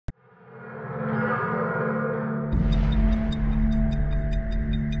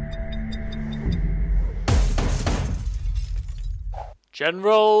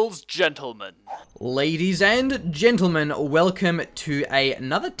Gentlemen. Ladies and gentlemen, welcome to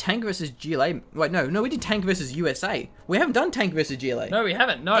another Tank vs. GLA. Wait, no, we did Tank vs. USA. We haven't done Tank vs. GLA. No, we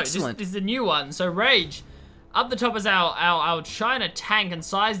haven't. No, Excellent. This is a new one. So Rage, up the top is our China tank, and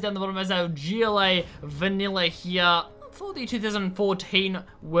Size down the bottom is our GLA vanilla here for the 2014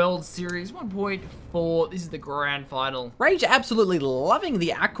 World Series 1.4. This is the grand final. Rage absolutely loving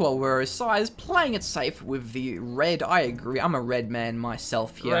the aqua, whereas Size playing it safe with the red. I agree. I'm a red man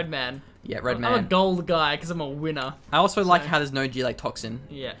myself here. Red man. Yeah, red man. I'm a gold guy because I'm a winner. I also like how there's no GLA toxin.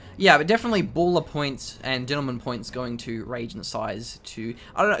 Yeah. Yeah, but definitely baller points and gentleman points going to Rage and Size to...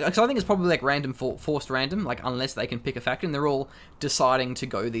 I don't know, because I think it's probably like random, forced random, like unless they can pick a faction. They're all deciding to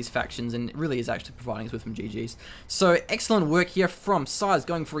go these factions and it really is actually providing us with some GGs. So excellent work here from Size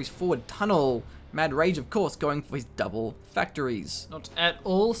going for his forward tunnel. Mad Rage, of course, going for his double factories. Not at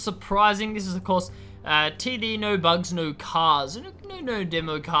all surprising. This is, of course, TD, no bugs, no cars. No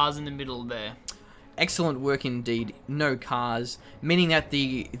demo cars in the middle there. Excellent work indeed. No cars, meaning that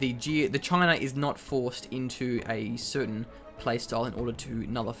the China is not forced into a certain playstyle in order to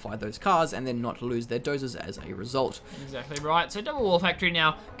nullify those cars and then not lose their dozers as a result. Exactly right. So double wall factory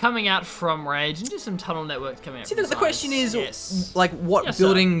now coming out from Rage and just some tunnel networks coming out. See, from the question is, yes. like, what Yes,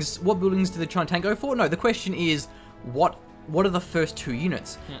 buildings do the China tank go for? No, the question is, what are the first two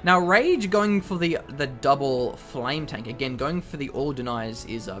units? Yeah. Now, Rage going for the double flame tank. Again, going for the all denies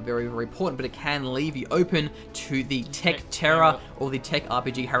is very, very important, but it can leave you open to the Tech Terror or the Tech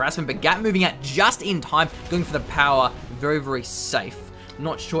RPG harassment. But Gat moving out just in time, going for the power, very, very safe.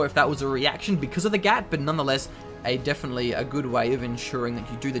 Not sure if that was a reaction because of the Gat, but nonetheless, definitely a good way of ensuring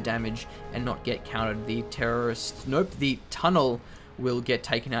that you do the damage and not get countered. The terrorist, the tunnel will get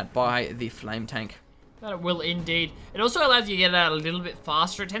taken out by the flame tank. That it will indeed. It also allows you to get out a little bit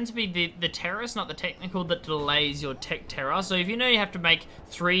faster. It tends to be the terrorist, not the technical, that delays your tech terror. So if you know you have to make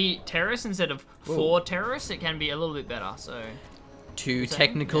 3 terrorists instead of 4 terrorists, it can be a little bit better. So 2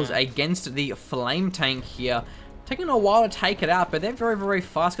 technicals against the flame tank here. Taking a while to take it out, but they're very, very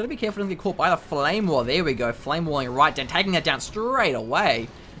fast. Got to be careful not to get caught by the flame wall. There we go. Flame walling right down, taking that down straight away.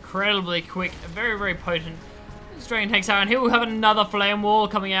 Incredibly quick, very, very potent. This Dragon takes out, and he will have another flame wall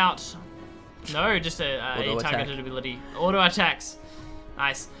coming out. No, just a targeted ability. Auto attacks.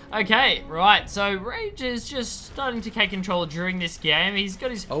 Nice. Okay, right. So Rage is just starting to take control during this game. He's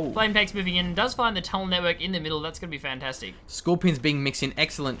got his flame tanks moving in and does find the tunnel network in the middle. That's going to be fantastic. Scorpions being mixed in.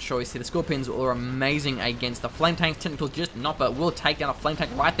 Excellent choice here. The Scorpions are amazing against the flame tanks. Technical just not, but will take down a flame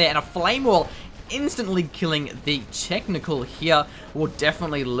tank right there. And a flame wall instantly killing the technical here. Will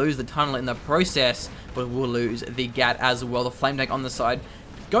definitely lose the tunnel in the process, but will lose the Gat as well. The flame tank on the side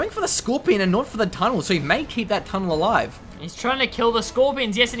going for the Scorpion and not for the tunnel, so he may keep that tunnel alive. He's trying to kill the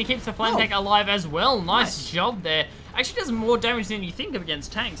Scorpions, yes, and he keeps the flame tank alive as well. Nice job there. Actually does more damage than you think of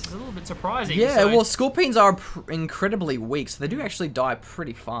against tanks. It's a little bit surprising. Yeah, well, Scorpions are incredibly weak, so they do actually die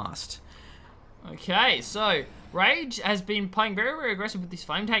pretty fast. Okay, so Rage has been playing very, very aggressive with these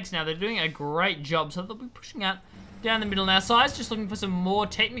flame tanks now. They're doing a great job, so they'll be pushing out down the middle now. Size just looking for some more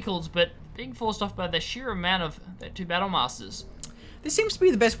technicals, but being forced off by the sheer amount of their 2 Battle Masters. This seems to be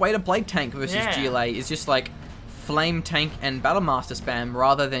the best way to play tank versus GLA, is just like flame tank and battle master spam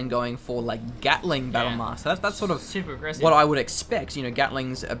rather than going for like Gatling battle master. That's sort of super aggressive. What I would expect. You know,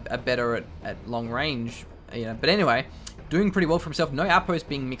 Gatlings are better at long range. You know, but anyway, doing pretty well for himself. No outpost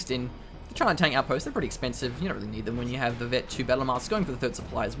being mixed in. The China tank outposts, they're pretty expensive. You don't really need them when you have the Vet 2 battle masters going for the 3rd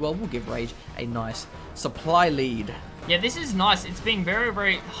supply as well. We'll give Rage a nice supply lead. Yeah, this is nice. It's being very,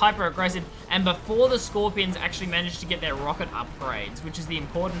 very hyper-aggressive, and before the Scorpions actually manage to get their rocket upgrades, which is the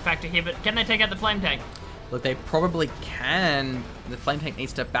important factor here, but can they take out the flame tank? Look, they probably can. The flame tank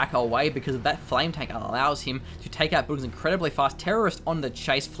needs to back away because of that flame tank allows him to take out buildings incredibly fast. Terrorist on the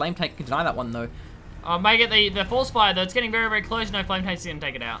chase. Flame tank can deny that one, though. May get the force fire, though. It's getting very, very close. No, flame tank's going to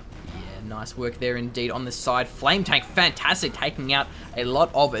take it out. Nice work there indeed on this side. Flame tank, fantastic, taking out a lot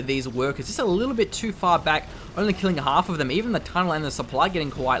of these workers. Just a little bit too far back, only killing half of them. Even the tunnel and the supply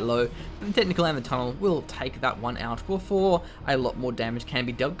getting quite low. The technical and the tunnel will take that one out before a lot more damage can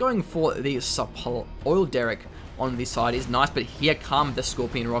be dealt. Going for the oil derrick on this side is nice, but here come the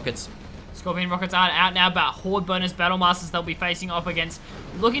Scorpion rockets. Scorpion rockets aren't out now, but Horde bonus battle masters they'll be facing off against.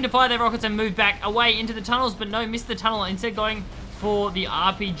 Looking to fire their rockets and move back away into the tunnels, but no, missed the tunnel. Instead going for the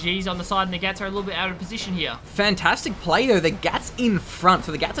RPGs on the side, and the Gats are a little bit out of position here. Fantastic play though, the Gats in front.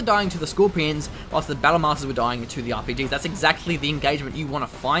 So the Gats are dying to the Scorpions, whilst the Battle Masters were dying to the RPGs. That's exactly the engagement you want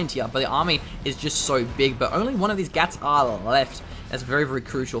to find here, but the army is just so big, but only one of these Gats are left. That's very, very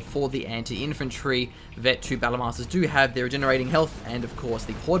crucial for the anti-infantry. Vet 2 Battle Masters do have their regenerating health, and of course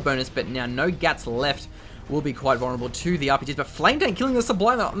the Horde bonus, but now no Gats left will be quite vulnerable to the RPGs, but Flame Tank killing the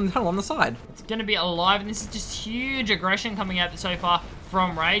supply on the tunnel on the side. It's going to be alive, and this is just huge aggression coming out so far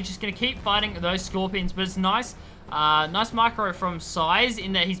from Rage. Just going to keep fighting those Scorpions, but it's nice. Nice micro from Size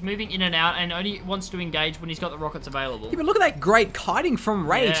in that he's moving in and out and only wants to engage when he's got the rockets available. Yeah, but look at that great kiting from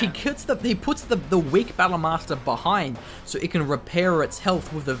Rage. Yeah. He puts the weak Battle Master behind so it can repair its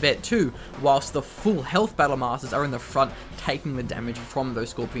health with the Vet too, whilst the full health Battle Masters are in the front taking the damage from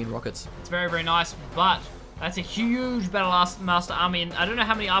those Scorpion rockets. It's very, very nice, but that's a huge Battle Master army, and I don't know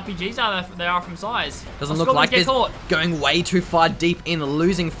how many RPGs there are from Size. Doesn't look like it's going way too far deep in,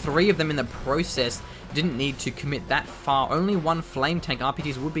 losing 3 of them in the process. Didn't need to commit that far. Only 1 Flame Tank.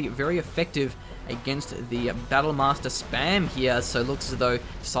 RPGs would be very effective against the Battle Master spam here. So it looks as though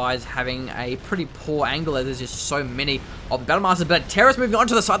Size having a pretty poor angle as there's just so many of the Battle Masters. But Terrace moving on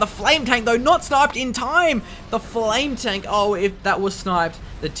to the side. The Flame Tank, though, not sniped in time. The Flame Tank, oh, if that was sniped,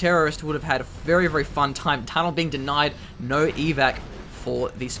 the Terrorist would have had a very, very fun time. Tunnel being denied. No evac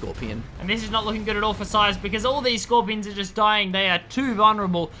for the Scorpion. And this is not looking good at all for Size because all these Scorpions are just dying. They are too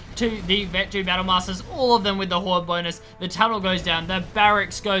vulnerable to the Vet 2 Battle Masters, all of them with the Horde bonus. The tunnel goes down, the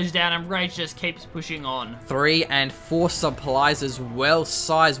barracks goes down, and Rage just keeps pushing on. 3 and 4 supplies as well.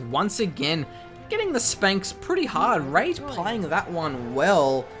 Size once again getting the spanks pretty hard. Rage playing that one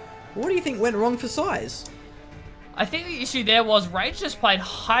well. What do you think went wrong for Size? I think the issue there was Rage just played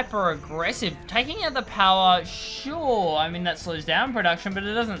hyper-aggressive. Taking out the power, sure, I mean, that slows down production, but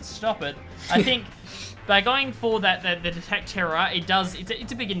it doesn't stop it. I think by going for the Detect Terror,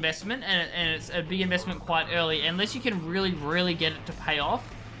 it's a big investment, and it's a big investment quite early. Unless you can really get it to pay off,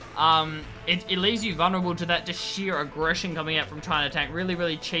 it leaves you vulnerable to that just sheer aggression coming out from China Tank.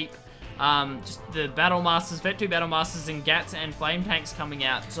 Really cheap. Just the Battle Masters, Vet 2 Battle Masters, and Gats and Flame Tanks coming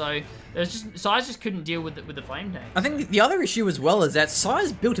out. So Size just couldn't deal with the Flame Tank. I think the other issue as well is that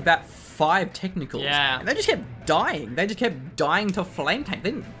Size built about 5 technicals. Yeah. And they just kept dying. They just kept dying to Flame Tank.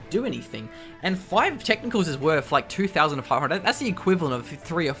 They didn't do anything. And 5 technicals is worth like 2,500. That's the equivalent of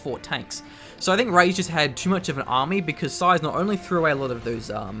 3 or 4 tanks. So I think Rage just had too much of an army because Size not only threw away a lot of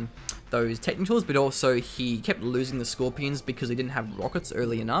those technicals, but also he kept losing the Scorpions because he didn't have rockets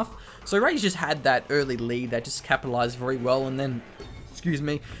early enough. So Rage just had that early lead that just capitalized very well, and then, excuse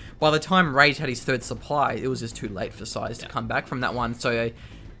me, by the time Rage had his 3rd supply, it was just too late for Size to come back from that one. So a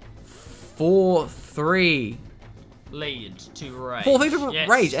 4-3 lead to Rage. 4-3 yes.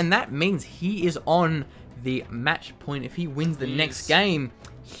 Rage, and that means he is on the match point. If he wins the next game,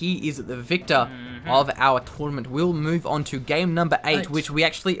 he is the victor of our tournament. We'll move on to game number 8, which we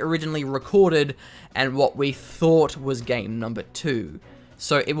actually originally recorded, and what we thought was game number 2.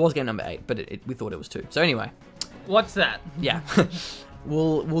 So it was game number 8, but we thought it was 2. So anyway. What's that? Yeah.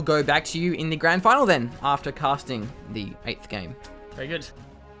 We'll go back to you in the grand final then, after casting the 8th game. Very good.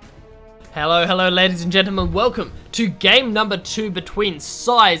 Hello, ladies and gentlemen. Welcome to game number 2 between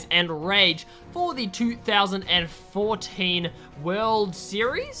Size and Rage for the 2014 World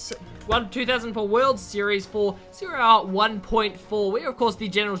Series. 2004 World Series for 0R 1.4. We are, of course, the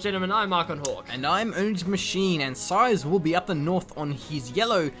Generals Gentlemen. I'm Mark and Hawk. And I'm Owned Machine, and Size will be up the north on his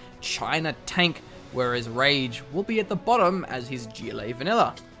yellow China Tank, whereas Rage will be at the bottom as his GLA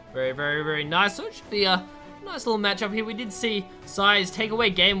Vanilla. Very nice. So it should be a nice little matchup here. We did see Size take away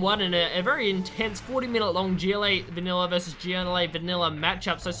game 1 in a very intense 40-minute long GLA Vanilla versus GLA Vanilla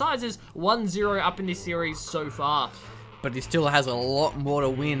matchup. So Size is 1-0 up in this series so far. But he still has a lot more to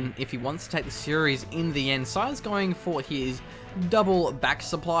win if he wants to take the series in the end. Size going for his double back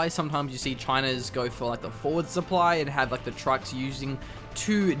supply. Sometimes you see China's go for like the forward supply and have like the trucks using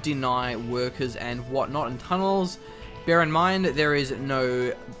to deny workers and whatnot in tunnels. Bear in mind there is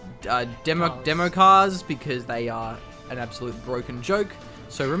no demo cars because they are an absolute broken joke.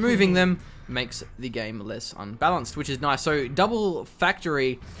 So removing them makes the game less unbalanced, which is nice. So double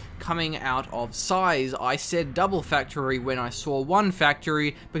factory coming out of Size. I said double factory when I saw one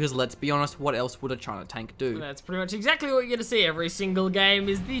factory because let's be honest, what else would a China Tank do? That's pretty much exactly what you're going to see every single game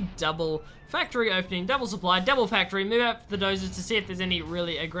is the double factory opening, double supply, double factory, move out the dozers to see if there's any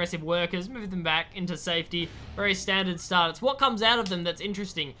really aggressive workers, move them back into safety. Very standard start. It's what comes out of them that's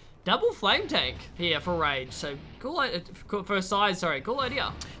interesting. Double flame tank here for Rage, so cool for Size, sorry, cool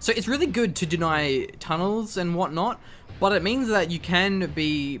idea. So it's really good to deny tunnels and whatnot, but it means that you can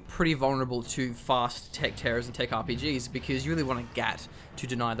be pretty vulnerable to fast tech terrors and tech RPGs because you really want a GAT to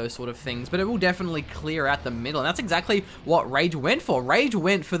deny those sort of things, but it will definitely clear out the middle, and that's exactly what Rage went for. Rage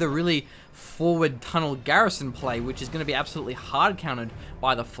went for the really forward tunnel garrison play, which is going to be absolutely hard countered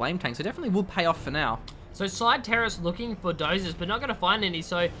by the flame tank, so definitely will pay off for now. So side terrace looking for dozers, but not going to find any.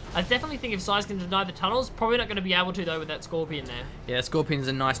 So I definitely think if Size can deny the tunnels, probably not going to be able to though with that Scorpion there. Yeah, Scorpion's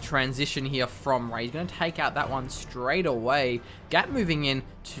a nice transition here from Ray. He's going to take out that one straight away. Gat moving in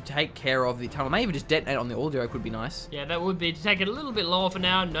to take care of the tunnel. Maybe even just detonate on the All-Dero would be nice. Yeah, that would be to take it a little bit lower for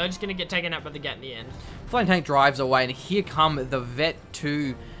now. No, just going to get taken out by the Gat in the end. Flame Tank drives away, and here come the Vet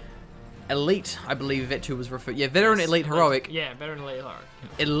 2 Elite, I believe Vet 2 was referred. Yeah, Veteran, yes, Elite, Heroic. Yeah, Veteran, Elite, Heroic.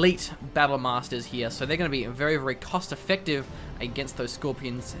 Elite Battle Masters here. So they're going to be very, very cost effective against those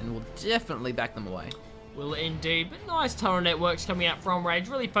Scorpions, and will definitely back them away. Will indeed. But nice tunnel networks coming out from Rage,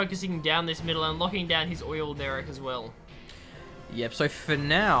 really focusing down this middle and locking down his oil derrick as well. Yep, so for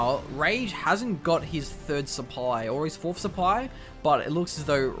now, Rage hasn't got his third supply or his fourth supply, but it looks as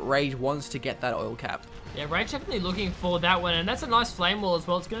though Rage wants to get that oil cap. Yeah, Rage definitely looking for that one, and that's a nice flame wall as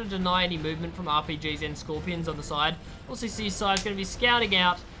well. It's going to deny any movement from RPGs and Scorpions on the side. Also see Side's going to be scouting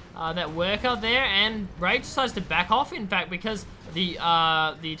out that worker there, and Rage decides to back off, in fact, because the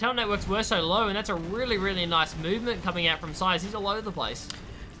tunnel networks were so low, and that's a really, really nice movement coming out from Size. He's all over the place.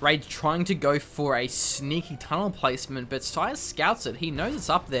 Rage trying to go for a sneaky tunnel placement, but Size scouts it. He knows it's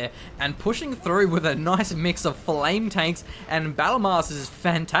up there, and pushing through with a nice mix of Flame Tanks and Battle Masters is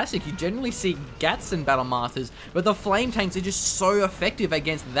fantastic. You generally see Gats and Battle Masters, but the Flame Tanks are just so effective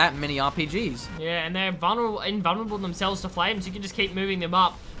against that many RPGs. Yeah, and they're invulnerable themselves to flames. You can just keep moving them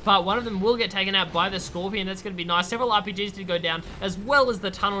up. But one of them will get taken out by the Scorpion. That's going to be nice. Several RPGs to go down, as well as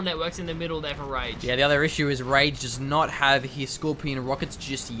the tunnel networks in the middle there for Rage. Yeah, the other issue is Rage does not have his Scorpion rockets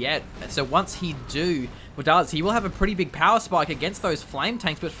just yet. So once he does, he will have a pretty big power spike against those Flame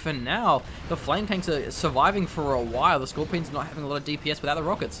Tanks. But for now, the Flame Tanks are surviving for a while. The Scorpion's not having a lot of DPS without the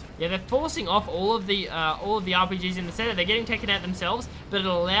rockets. Yeah, they're forcing off all of the RPGs in the center. They're getting taken out themselves, but it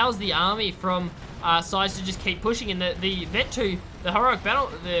allows the army from Size to just keep pushing. And the Vet 2, the Heroic Battle,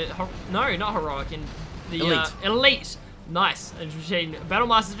 no, not Heroic, and the Elite. Nice. And Battle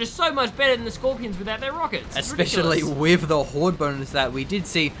Masters are just so much better than the Scorpions without their rockets. It's especially ridiculous. With the Horde bonus that we did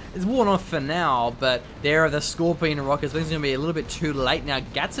see. It's worn off for now, but there are the Scorpion rockets. This is going to be a little bit too late now.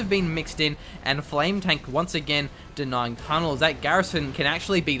 Gats have been mixed in, and Flame Tank once again denying tunnels. That garrison can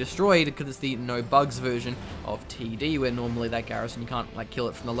actually be destroyed because it's the no bugs version of TD, where normally that garrison you can't like kill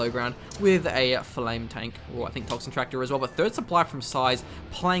it from the low ground with a Flame Tank, or I think Toxin Tractor as well. But third supply from Size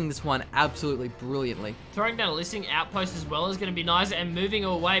playing this one absolutely brilliantly. Throwing down a listing outpost as well is going to be nice, and moving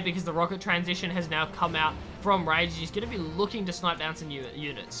away because the rocket transition has now come out from Rage. He's going to be looking to snipe down some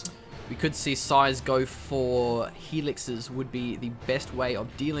units. We could see Size go for Helixes would be the best way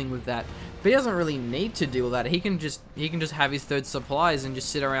of dealing with that. But he doesn't really need to deal with that. He can just have his third supplies and just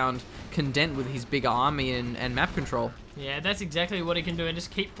sit around content with his bigger army and map control. Yeah, that's exactly what he can do, and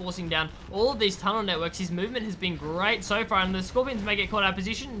just keep forcing down all of these tunnel networks. His movement has been great so far, and the Scorpions may get caught out of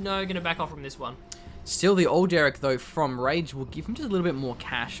position. No, going to back off from this one. Still, the old Derrick, though, from Rage will give him just a little bit more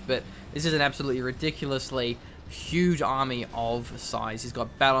cash, but this is an absolutely ridiculously huge army of Size. He's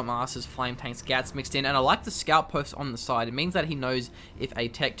got Battle Masters, Flame Tanks, Gats mixed in, and I like the scout post on the side. It means that he knows if a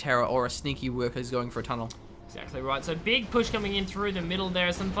Tech Terror or a sneaky worker is going for a tunnel. Exactly right. So big push coming in through the middle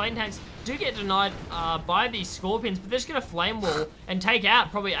there. Some Flame Tanks do get denied by these Scorpions, but they're just going to Flame Wall and take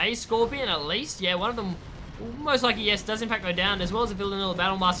out probably a Scorpion at least. Yeah, one of them most likely, yes, does in fact go down, as well as a Villanilla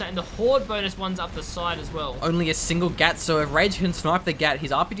Battle Master, and the Horde bonus one's up the side as well. Only a single Gat, so if Rage can snipe the Gat,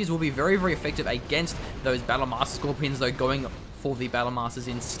 his RPGs will be very, very effective against those Battle Master Scorpions, though going for the Battle Masters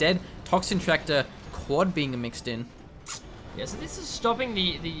instead. Toxin Tractor quad being mixed in. Yeah, so this is stopping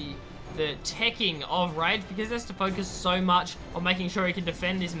the teching of Rage, because he has to focus so much on making sure he can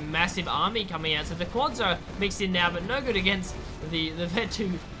defend this massive army coming out. So the quads are mixed in now, but no good against the Vet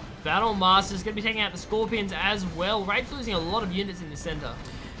 2 Battle Masters. Going to be taking out the Scorpions as well. Rage losing a lot of units in the center.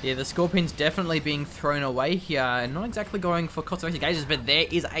 Yeah, the Scorpions definitely being thrown away here. Not exactly going for cost-effective engages, but there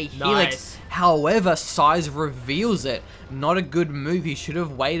is a Helix. Nice. However, Size reveals it. Not a good move. He should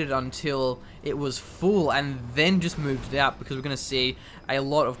have waited until it was full and then just moved it out, because we're going to see a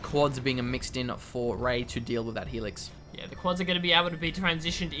lot of quads being mixed in for Ray to deal with that Helix. Yeah, the quads are going to be able to be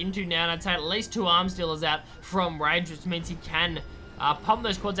transitioned into now, and I'd say at least 2 arms dealers out from Rage, which means he can pump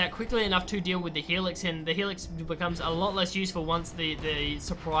those quads out quickly enough to deal with the Helix, and the Helix becomes a lot less useful once the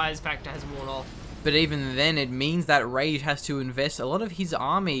surprise factor has worn off. But even then, it means that Rage has to invest a lot of his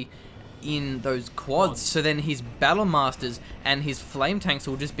army in those quads, so then his Battle Masters and his Flame Tanks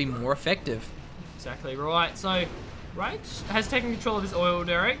will just be more effective. Exactly right. So Rage has taken control of his oil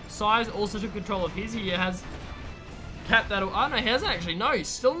derrick. Size also took control of his. He has capped that. Oh no, he hasn't actually. No, he's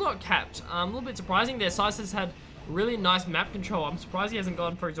still not capped. A little bit surprising there. Size has had Really nice map control. I'm surprised he hasn't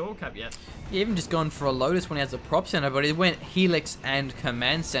gone for his oil cap yet. He even just gone for a Lotus when he has a prop center, but he went Helix and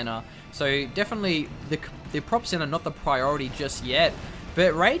Command Center. So definitely the prop center not the priority just yet.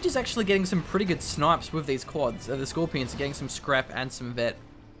 But Rage is actually getting some pretty good snipes with these quads. The Scorpions are getting some scrap and some vet.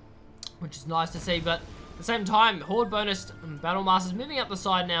 Which is nice to see, but at the same time, Horde bonus Battle Masters moving up the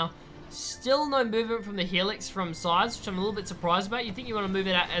side now. Still no movement from the Helix from sides, which I'm a little bit surprised about. You think you want to move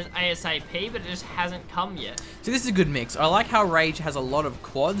it out as ASAP, but it just hasn't come yet. So this is a good mix. I like how Rage has a lot of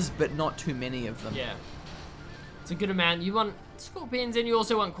quads, but not too many of them. Yeah. It's a good amount. You want Scorpions and you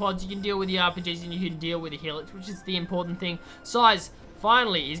also want quads. You can deal with the RPGs and you can deal with the Helix, which is the important thing. Size,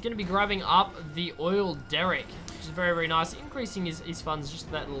 finally, he's going to be grabbing up the Oil Derrick, which is very, very nice. Increasing his funds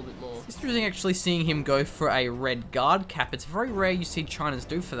just that little bit more. It's interesting actually seeing him go for a red guard cap. It's very rare you see Chinas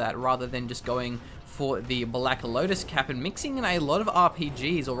do for that, rather than just going for the Black Lotus cap and mixing in a lot of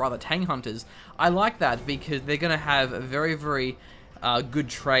RPGs, or rather Tank Hunters. I like that because they're going to have very, very good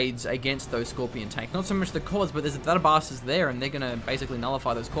trades against those Scorpion tanks. Not so much the quads, but there's the Databasters there, and they're going to basically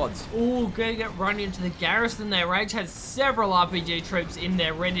nullify those quads. Oh, gonna get run into the garrison there. Rage has several RPG troops in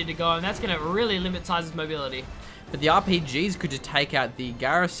there ready to go, and that's going to really limit Size's mobility. But the RPGs could just take out the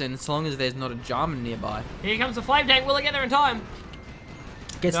garrison as long as there's not a Jarman nearby. Here comes the Flame Tank. Will it get there in time?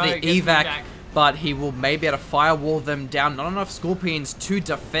 Gets the evac, but he will maybe be able to firewall them down. Not enough Scorpions to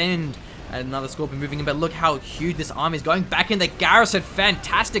defend. Another Scorpion moving in, but look how huge this army is going back in the garrison.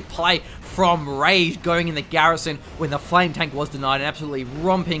 Fantastic play from Rage going in the garrison when the Flame Tank was denied, and absolutely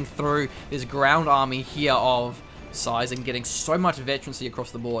romping through this ground army here of Size and getting so much veterancy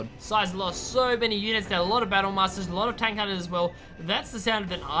across the board. Size lost so many units there, a lot of Battle Masters, a lot of Tank Hunters as well. That's the sound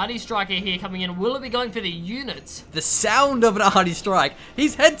of an Arty Striker here coming in. Will it be going for the units? The sound of an Arty Strike.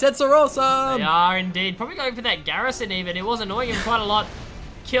 His headsets are awesome. They are indeed. Probably going for that garrison even. It was annoying him quite a lot.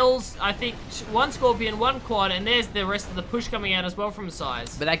 Kills, I think, one Scorpion, one quad, and there's the rest of the push coming out as well from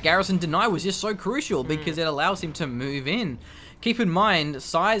Size. But that garrison deny was just so crucial because it allows him to move in. Keep in mind,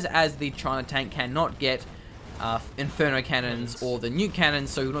 Size as the China tank cannot get Inferno cannons or the nuke cannons,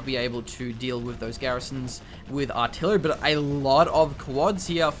 so he will not be able to deal with those garrisons with artillery. But a lot of quads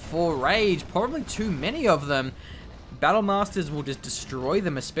here for Rage, probably too many of them. Battle Masters will just destroy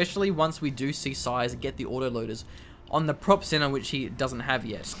them, especially once we do see Size get the autoloaders on the prop center, which he doesn't have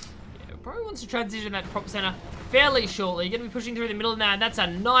yet. Yeah, probably wants to transition that prop center fairly shortly. You're going to be pushing through the middle now, and that's a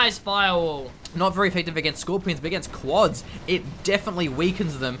nice firewall. Not very effective against Scorpions, but against quads, it definitely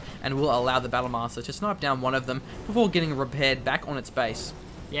weakens them and will allow the Battle Master to snipe down one of them before getting repaired back on its base.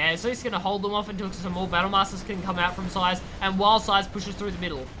 Yeah, so he's going to hold them off until some more Battle Masters can come out from Size, and while Size pushes through the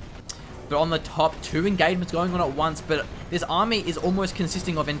middle. But on the top, 2 engagements going on at once, but this army is almost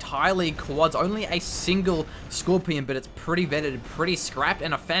consisting of entirely quads, only a single Scorpion, but it's pretty vetted, pretty scrapped,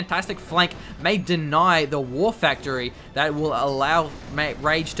 and a fantastic flank may deny the War Factory that will allow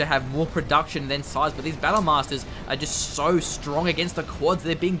Rage to have more production than Size, but these Battle Masters are just so strong against the quads,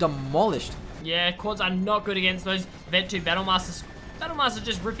 they're being demolished. Yeah, quads are not good against those Vet 2 Battle Masters. Battle Masters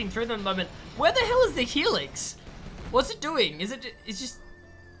just ripping through them at the moment. Where the hell is the Helix? What's it doing? Is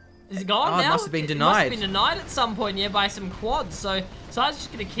it gone now? It must have been denied. It must have been denied at some point, yeah, by some quads. So Side's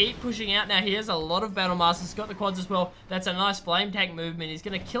just going to keep pushing out now. He has a lot of Battle Masters. He's got the quads as well. That's a nice Flame Tank movement. He's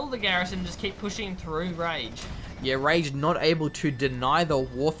going to kill the garrison and just keep pushing through Rage. Yeah, Rage not able to deny the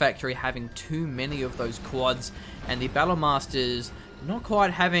War Factory having too many of those quads. And the Battle Masters not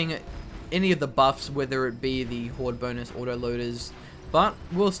quite having any of the buffs, whether it be the Horde bonus, autoloaders, but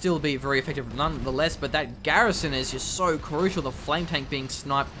will still be very effective nonetheless. But that garrison is just so crucial. The Flame Tank being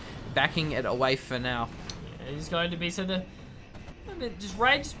sniped, backing it away for now. Yeah, he's going to be, so the just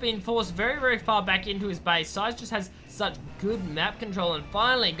Rage has been forced very, very far back into his base. Size just has such good map control, and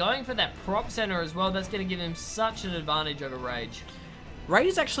finally going for that prop center as well. That's going to give him such an advantage over Rage. Rage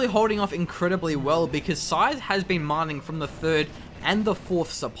is actually holding off incredibly well because Size has been mining from the 3rd and the 4th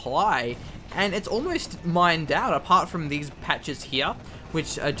supply, and it's almost mined out apart from these patches here,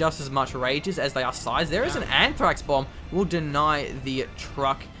 which are just as much Rages as they are Size. There is an Anthrax bomb, will deny the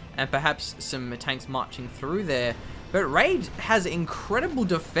truck and perhaps some tanks marching through there. But Rage has incredible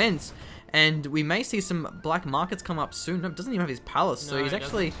defense, and we may see some black markets come up soon. No, doesn't even have his palace, so he's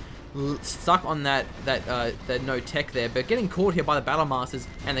actually stuck on that no tech there. But getting caught here by the Battle Masters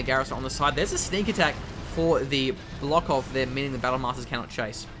and the garrison on the side. There's a sneak attack for the block off there, meaning the Battle Masters cannot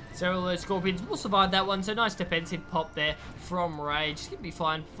chase. Several of those Scorpions will survive that one, so nice defensive pop there from Rage. He's going to be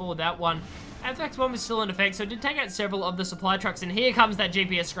fine for that one. Anthrax bomb is still in effect, so it did take out several of the supply trucks, and here comes that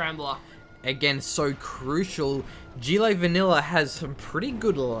GPS scrambler. Again, so crucial Gile Vanilla has some pretty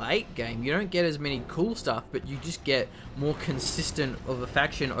good late game. You don't get as many cool stuff, but you just get more consistent of a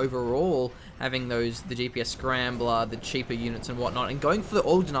faction overall, having the GPS Scrambler, the cheaper units and whatnot, and going for the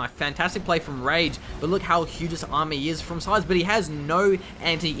All Deny. Fantastic play from Rage, but look how huge this army is from size, but he has no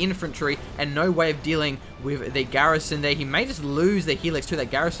anti-infantry and no way of dealing with the garrison there. He may just lose the helix to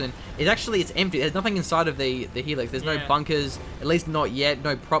that garrison. It's empty. There's nothing inside of the helix. There's no bunkers, at least not yet,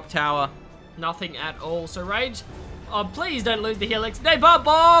 no prop tower. Nothing at all. So Rage, oh, please don't lose the helix. Napalm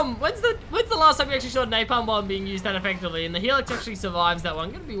bomb! When's the last time you actually saw a napalm bomb being used that effectively? And the helix actually survives that one.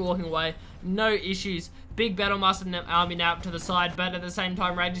 I'm going to be walking away. No issues. Big Battlemaster army now up to the side, but at the same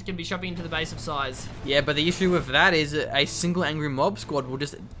time, Rage is going to be shoving into the base of size. Yeah, but the issue with that is a single angry mob squad will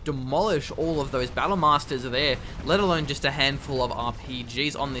just demolish all of those Battlemasters there, let alone just a handful of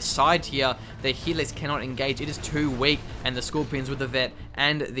RPGs on this side here. The Helix cannot engage. It is too weak, and the Scorpions with the Vet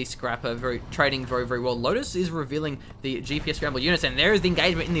and the Scrapper trading very, very well. Lotus is revealing the GPS Scramble units, and there is the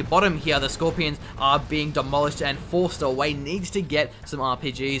engagement in the bottom here. The Scorpions are being demolished and forced away. Needs to get some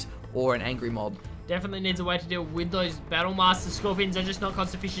RPGs or an angry mob. Definitely needs a way to deal with those Battlemaster. Scorpions are just not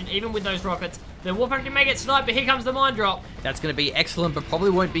cost efficient, even with those rockets. The War Factory may get sniped, but here comes the mine drop. That's going to be excellent, but probably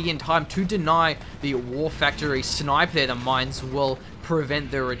won't be in time to deny the War Factory snipe there. The mines will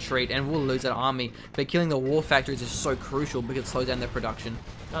prevent the retreat and will lose that army. But killing the War Factories is so crucial because it slows down their production.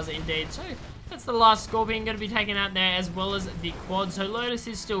 Does it indeed. So that's the last Scorpion going to be taken out there, as well as the quad. So Lotus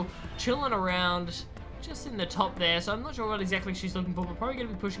is still chilling around just in the top there, so I'm not sure what exactly she's looking for, but probably going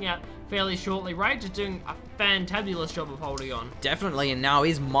to be pushing out fairly shortly. Rage is doing a fantabulous job of holding on. Definitely, and now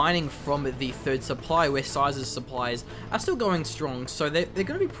is mining from the third supply, where Size's supplies are still going strong, so they're going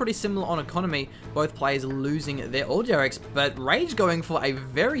to be pretty similar on economy, both players losing their all derricks, but Rage going for a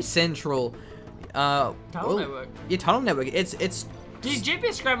very central tunnel network. Yeah, tunnel network. It's Do you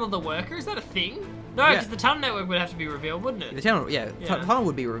GPS scramble the worker? Is that a thing? No, because the tunnel network would have to be revealed, wouldn't it? The tunnel, tunnel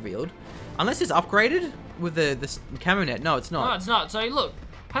would be revealed. Unless it's upgraded with the camo net. No, it's not. No, it's not. So, look,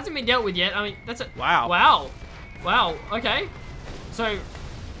 hasn't been dealt with yet. I mean, that's it. Wow. Wow. Wow. Okay. So,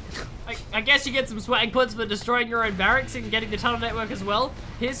 I guess you get some swag points for destroying your own barracks and getting the tunnel network as well.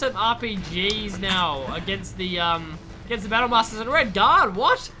 Here's some RPGs now against the Battlemasters and Red Guard.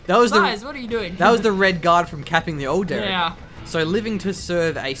 What? That was Guys, what are you doing? That was the Red Guard from capping the old derrick. Yeah. So living to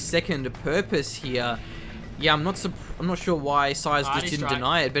serve a second purpose here. Yeah, I'm not sure why Size just didn't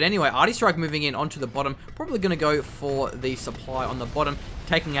deny it. But anyway, Artie Strike moving in onto the bottom. Probably going to go for the supply on the bottom.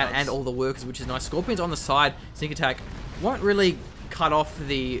 Taking out and all the workers, which is nice. Scorpions on the side. Sneak attack won't really cut off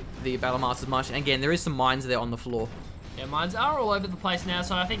the Battlemasters much. And again, there is some mines there on the floor. Yeah, mines are all over the place now.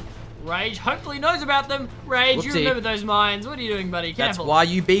 So I think Rage hopefully knows about them. Rage, Whoopsie. You remember those mines. What are you doing, buddy? Careful. That's why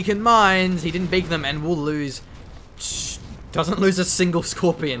you beacon mines. He didn't beacon them and will lose. Doesn't lose a single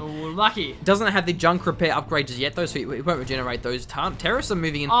Scorpion. Oh, lucky. Doesn't have the junk repair upgrades yet, though, so he won't regenerate those. Terrorists are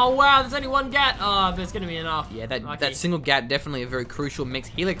moving in. Oh, wow, there's only one GAT. Oh, but it's going to be enough. Yeah, that single GAT definitely a very crucial mix.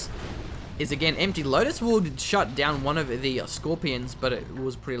 Helix is again empty. Lotus would shut down one of the Scorpions, but it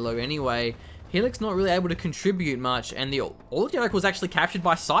was pretty low anyway. Helix not really able to contribute much, and the all derrick was actually captured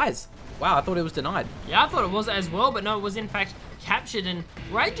by Size. Wow, I thought it was denied. Yeah, I thought it was as well, but no, it was in fact captured, and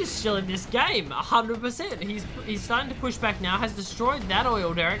Rage is still in this game, 100%. He's starting to push back now, has destroyed that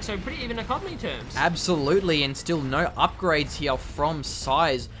oil derrick, so pretty even economy terms. Absolutely, and still no upgrades here from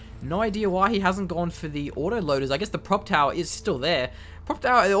Size. No idea why he hasn't gone for the auto-loaders. I guess the prop tower is still there. Prop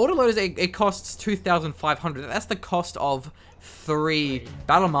tower, the auto-loaders, it costs 2,500. That's the cost of 3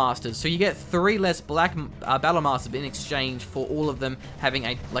 Battlemasters. So you get 3 less black Battlemasters in exchange for all of them having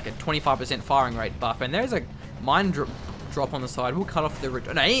a 25% firing rate buff. And there's a mine drop on the side. We'll cut off the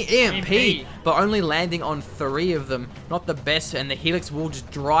EMP, but only landing on 3 of them. Not the best, and the Helix will just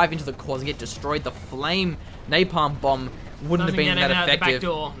drive into the cores and get destroyed. The flame napalm bomb wouldn't have been that effective. The back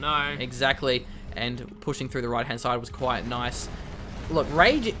door. No. Exactly, and pushing through the right-hand side was quite nice. Look,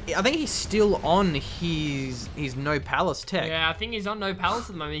 Rage, I think he's still on his no palace tech. Yeah, I think he's on no palace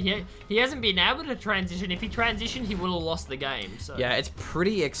at the moment. He hasn't been able to transition. If he transitioned, he would have lost the game. So. Yeah, it's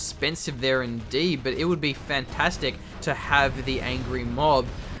pretty expensive there indeed, but it would be fantastic to have the angry mob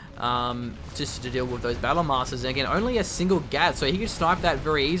just to deal with those Battlemasters. And again, only a single GAT, so he could snipe that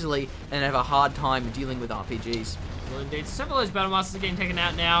very easily and have a hard time dealing with RPGs. Well, indeed. So several of those Battlemasters are getting taken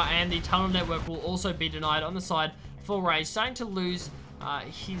out now, and the tunnel network will also be denied on the side for Rage. Starting to lose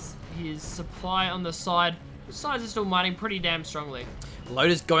his supply on the side. Size is still mining pretty damn strongly.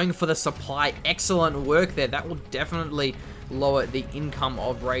 Lotus going for the supply. Excellent work there. That will definitely lower the income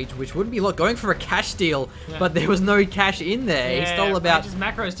of Rage, which wouldn't be a lot. Going for a cash steal, but there was no cash in there. Yeah, he stole about... Rage's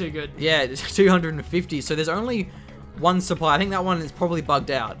macro's too good. Yeah, 250. So there's only one supply. I think that one is probably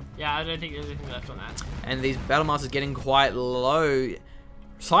bugged out. Yeah, I don't think there's anything left on that. And these Battle Masters getting quite low.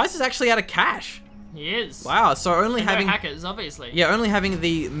 Size is actually out of cash. He is. Wow, so only having hackers, obviously. Yeah, only having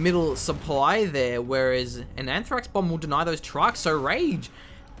the middle supply there, whereas an Anthrax bomb will deny those trucks. So Rage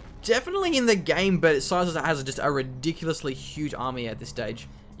definitely in the game, but Size has just a ridiculously huge army at this stage.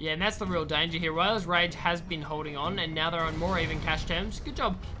 Yeah, and that's the real danger here. Whereas Rage has been holding on, and now they're on more even cash terms. Good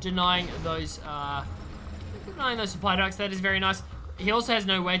job denying those supply trucks. That is very nice. He also has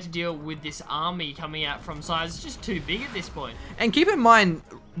no way to deal with this army coming out from Size. It's just too big at this point. And keep in mind,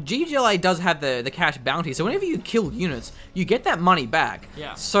 GGLA does have the cash bounty, so whenever you kill units, you get that money back.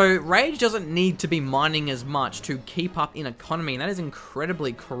 Yeah. So Rage doesn't need to be mining as much to keep up in economy, and that is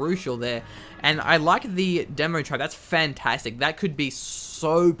incredibly crucial there. And I like the demo trap. That's fantastic. That could be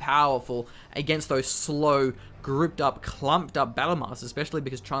so powerful against those slow, grouped up, clumped up battle masters, especially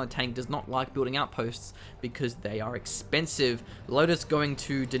because China Tank does not like building outposts because they are expensive. Lotus going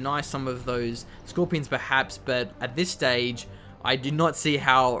to deny some of those Scorpions perhaps, but at this stage, I do not see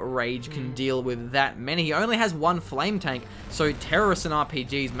how Rage can deal with that many. He only has one flame tank, so terrorists and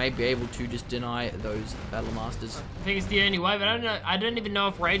RPGs may be able to just deny those battle masters. I think it's the only way, but I don't even know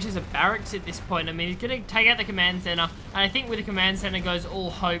if Rage has a barracks at this point. I mean, he's going to take out the command center, and I think with the command center goes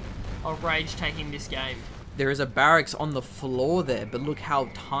all hope of Rage taking this game. There is a barracks on the floor there, but look how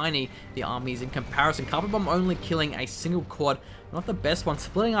tiny the army is in comparison. Carpet Bomb only killing a single quad, not the best one.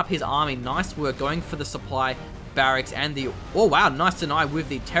 Splitting up his army, nice work, going for the supply barracks and the... Oh wow, nice deny with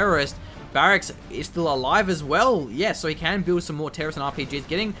the terrorist. Barracks is still alive as well. Yeah, so he can build some more terrorists and RPGs.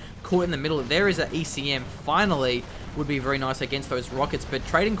 Getting caught in the middle. There is an ECM finally. Would be very nice against those rockets, but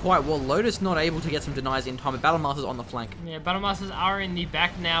trading quite well. Lotus not able to get some denies in time, but Battle Masters on the flank. Yeah, Battle Masters are in the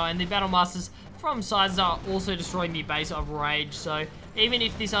back now, and the Battle Masters from Sizes are also destroying the base of Rage, so even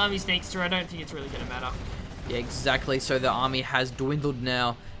if this army sneaks through, I don't think it's really going to matter. Yeah, exactly. So the army has dwindled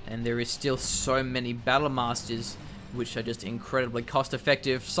now, and there is still so many Battle Masters, which are just incredibly cost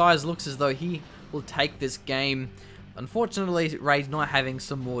effective. Size looks as though he will take this game. Unfortunately, Rage not having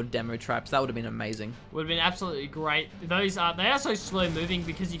some more demo traps. That would have been amazing. Would have been absolutely great. They are so slow moving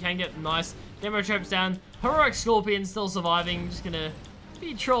because you can get nice demo traps down. Heroic Scorpion still surviving. Just gonna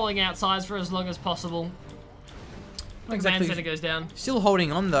be trolling outside for as long as possible. Exactly. Command center goes down. Still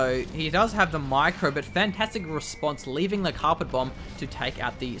holding on though. He does have the micro, but fantastic response, leaving the carpet bomb to take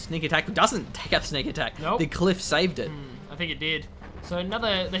out the sneak attack. Doesn't take out the sneak attack. Nope. The cliff saved it. I think it did. So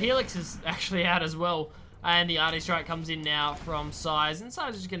the Helix is actually out as well. And the Arty Strike comes in now from Size, and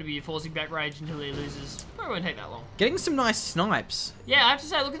Size is going to be forcing back Rage until he loses. Probably won't take that long. Getting some nice snipes. Yeah, I have to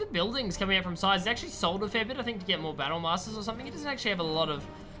say, look at the buildings coming out from Size. He's actually sold a fair bit, I think, to get more Battle Masters or something. He doesn't actually have a lot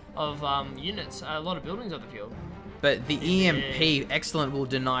of units, a lot of buildings on the field. But the EMP, excellent, will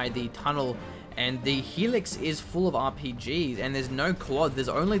deny the tunnel. And the Helix is full of RPGs, and there's no quad. There's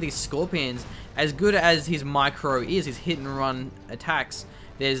only these Scorpions. As good as his micro is, his hit and run attacks,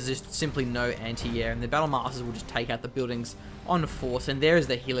 there's just simply no anti-air, and the Battle Masters will just take out the buildings on force. And there is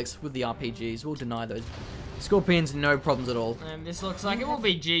the Helix with the RPGs. We'll deny those Scorpions, no problems at all. And this looks like it will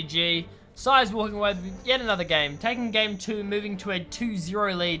be GG. Size walking away with yet another game, taking game 2, moving to a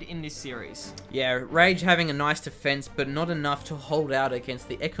 2-0 lead in this series. Yeah, Rage having a nice defense, but not enough to hold out against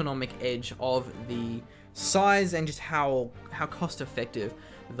the economic edge of the Size and just how cost effective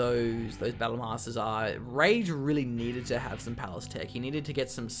those Battle Masters are. Rage really needed to have some Palace Tech. He needed to get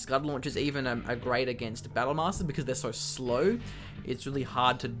some Scud launchers, even a grade against Battle Masters, because they're so slow. It's really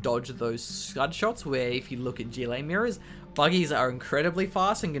hard to dodge those Scud shots, where if you look at GLA mirrors, buggies are incredibly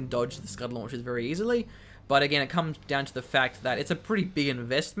fast and can dodge the Scud launchers very easily. But again, it comes down to the fact that it's a pretty big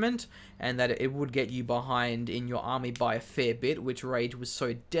investment, and that it would get you behind in your army by a fair bit, which Rage was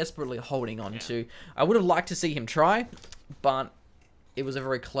so desperately holding on to. I would have liked to see him try, but it was a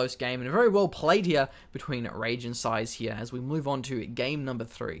very close game, and very well played here between Rage and Size here, as we move on to game number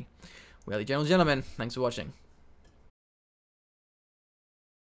 3. Well, Generals and Gentlemen, thanks for watching.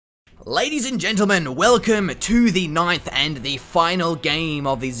 Ladies and gentlemen, welcome to the 9th and the final game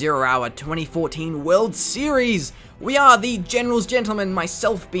of the 0 Hour 2014 World Series. We are the Generals Gentlemen,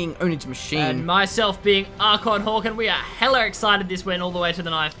 myself being Onage Machine. And myself being Archon Hawk, and we are hella excited this went all the way to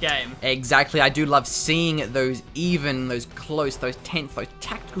the 9th game. Exactly, I do love seeing those even, those close, those tense, those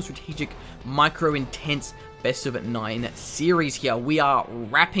tactical, strategic, micro-intense best of 9 series here. We are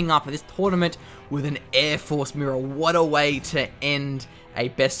wrapping up this tournament with an Air Force mirror. What a way to end a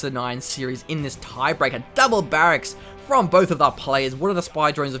best of 9 series in this tiebreaker. Double barracks from both of our players. What are the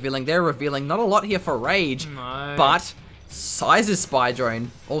spy drones revealing? They're revealing not a lot here for Rage, but Size's spy drone,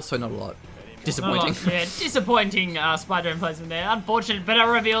 also not a lot. Disappointing. Yeah, disappointing spy drone placement there. Unfortunate, but it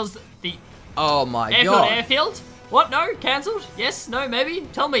reveals the oh my god, airfield What? No? Cancelled? Yes? No? Maybe?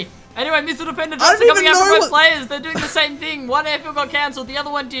 Tell me. Anyway, Missile Defender drops are coming out from both players. They're doing the same thing. One airfield got cancelled. The other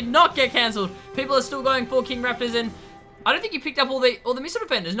one did not get cancelled. People are still going for King Raptors, and I don't think he picked up all the Missile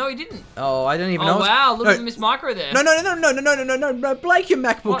Defenders. No, he didn't. Oh, I don't even know. Oh, wow. Look at the Miss Micro there. No. Blake, you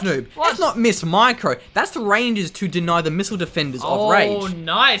MacBook noob. What? That's not Miss Micro. That's the Rangers to deny the Missile Defenders of Rage. Oh,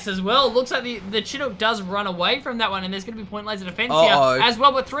 nice as well. Looks like the Chinook does run away from that one, and there's going to be point laser defense here as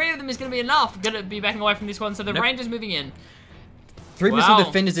well, but 3 of them is going to be enough. Going to be backing away from this one, so the Rangers moving in. 3 Missile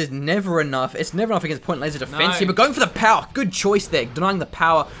Defenders is never enough. It's never enough against point laser defense here, but going for the power. Good choice there. Denying the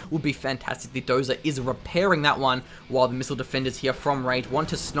power would be fantastic. The Dozer is repairing that one, while the Missile Defenders here from Rage want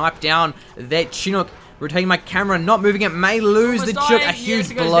to snipe down their Chinook. Rotating my camera, not moving it, may lose the Chinook. A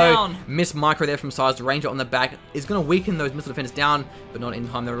huge blow. Miss Micro there from Size. The Ranger on the back is going to weaken those Missile Defenders down, but not in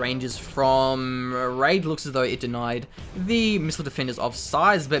time. The Rangers from Rage looks as though it denied the Missile Defenders of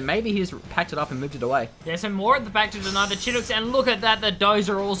Size, but maybe he just packed it up and moved it away. Yeah, so more at the back to deny the Chinooks, and look at that, the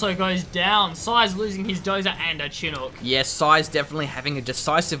Dozer also goes down. Size losing his Dozer and a Chinook. Yes, Size definitely having a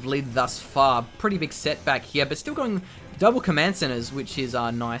decisive lead thus far. Pretty big setback here, but still going double command centers, which is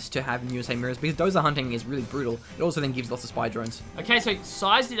nice to have in USA Mirrors, because Dozer hunting is really brutal. It also then gives lots of spy drones. Okay, so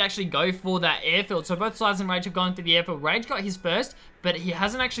Size did actually go for that airfield. So both Size and Rage have gone for the airfield. Rage got his first, but he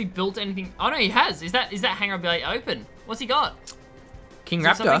hasn't actually built anything. Oh no, he has. Is that hangar ability open? What's he got? King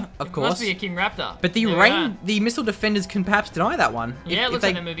Raptor, of course. Must be a King Raptor. But the Missile Defenders can perhaps deny that one. Yeah, it looks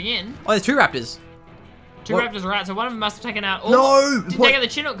like they're moving in. Oh, there's 2 Raptors. Two Raptors are out, so one of them must have taken out. No! Didn't take out the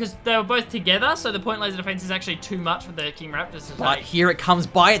Chinook because they were both together, so the point laser defense is actually too much for the King Raptors to take. But here it comes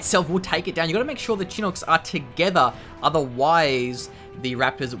by itself. We'll take it down. You got to make sure the Chinooks are together, otherwise the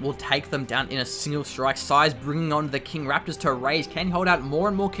Raptors will take them down in a single strike. Size bringing on the King Raptors to Rage. Can he hold out? More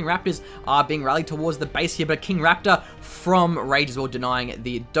and more King Raptors are being rallied towards the base here, but King Raptor from Rage as well, denying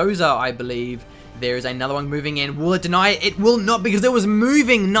the Dozer, I believe. There is another one moving in. Will it deny it? It will not, because it was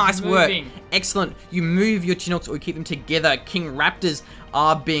moving. Nice work. Excellent. You move your Chinooks or you keep them together. King Raptors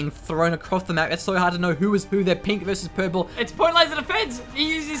are being thrown across the map. It's so hard to know who is who. They're pink versus purple. It's point laser defense.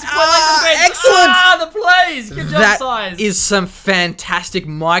 He uses point laser defense. Excellent. The plays. Good job, Size. That is some fantastic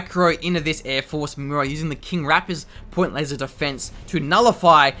micro into this Air Force mirror, using the King Raptors point laser defense to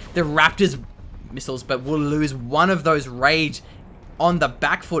nullify the Raptors missiles, but will lose one of those. Rage on the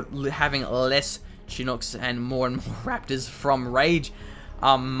back foot, having less Chinooks, and more Raptors from Rage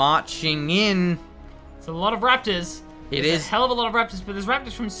are marching in. It's a lot of Raptors. It is a hell of a lot of Raptors, but there's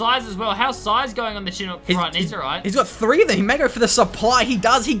Raptors from Size as well. How's Size going on the Chinook front? He's alright. He's got 3 of them. He may go for the supply. He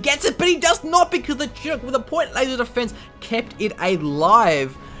does. He gets it, but he does not, because the Chinook with a point laser defense kept it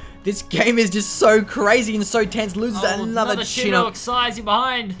alive. This game is just so crazy and so tense. Loses another Chinook. Size, you're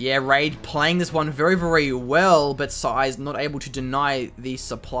behind. Yeah, Rage playing this one very, very well, but Size not able to deny the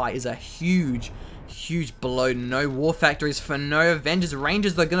supply is a huge blow. No war factories for no Avengers.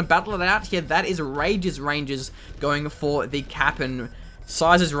 Rangers, they're going to battle it out here. That is Rage's Rangers going for the cap, and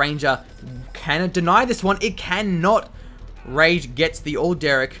Size's Ranger. Can it deny this one? It cannot. Rage gets the all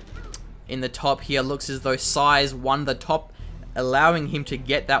Derek in the top here. Looks as though Size won the top, allowing him to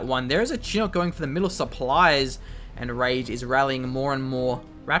get that one. There is a Chinook going for the middle supplies, and Rage is rallying more and more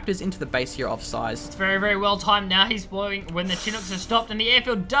Raptors into the base here of Size. It's very, very well timed now. He's blowing when the Chinooks are stopped and the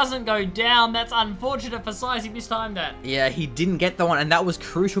airfield doesn't go down. That's unfortunate for Size. He mistimed that. Yeah, he didn't get the one, and that was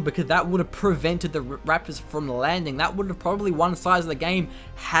crucial, because that would have prevented the Raptors from landing. That would have probably won Size of the game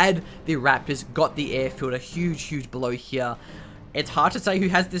had the Raptors got the airfield. A huge blow here. It's hard to say who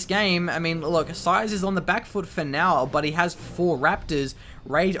has this game. I mean, look, Size is on the back foot for now, but he has 4 Raptors.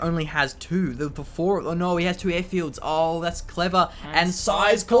 Rage only has 2. The 4, oh no, he has 2 airfields. Oh, that's clever. And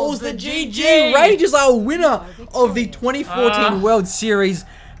Size calls the GG. Rage is our winner of the 2014 World Series.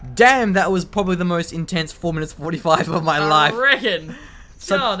 Damn, that was probably the most intense 4 minutes 45 of my life. I reckon.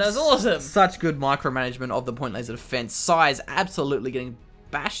 Oh, that was awesome. Such good micromanagement of the point laser defense. Size absolutely getting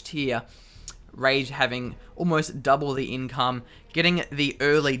bashed here. Rage having almost double the income. Getting the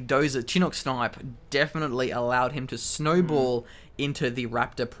early Dozer Chinook snipe definitely allowed him to snowball into the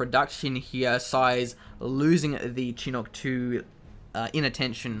Raptor production here. Size losing the Chinook to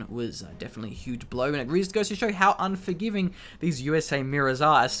inattention was definitely a huge blow, and it really goes to show how unforgiving these USA mirrors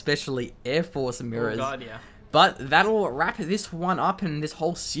are, especially Air Force mirrors. Oh God, yeah. But that'll wrap this one up in this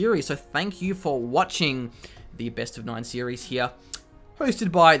whole series, so thank you for watching the Best of 9 series here.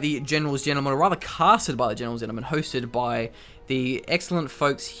 Hosted by the Generals Gentlemen, or rather casted by the Generals Gentlemen, hosted by the excellent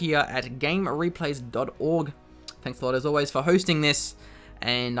folks here at GameReplays.org. Thanks a lot, as always, for hosting this,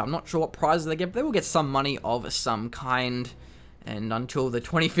 and I'm not sure what prizes they get, but they will get some money of some kind. And until the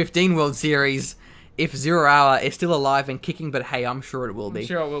 2015 World Series, if 0 Hour is still alive and kicking, but hey, I'm sure it will be. I'm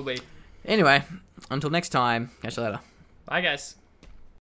sure it will be. Anyway, Until next time, catch you later. Bye, guys.